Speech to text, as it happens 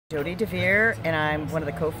Jody DeVere, and I'm one of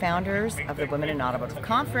the co-founders of the Women in Automotive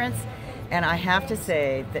Conference. And I have to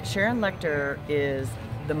say that Sharon Lechter is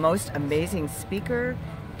the most amazing speaker,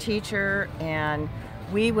 teacher, and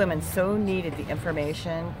we women so needed the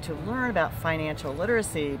information to learn about financial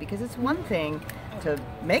literacy, because it's one thing to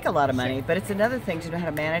make a lot of money, but it's another thing to know how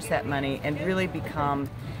to manage that money and really become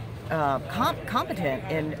competent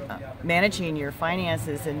in managing your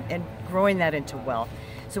finances and growing that into wealth.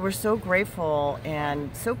 So we're so grateful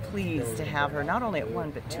and so pleased to have her not only at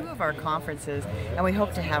one but two of our conferences, and we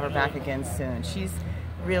hope to have her back again soon. She's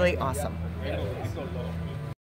really awesome.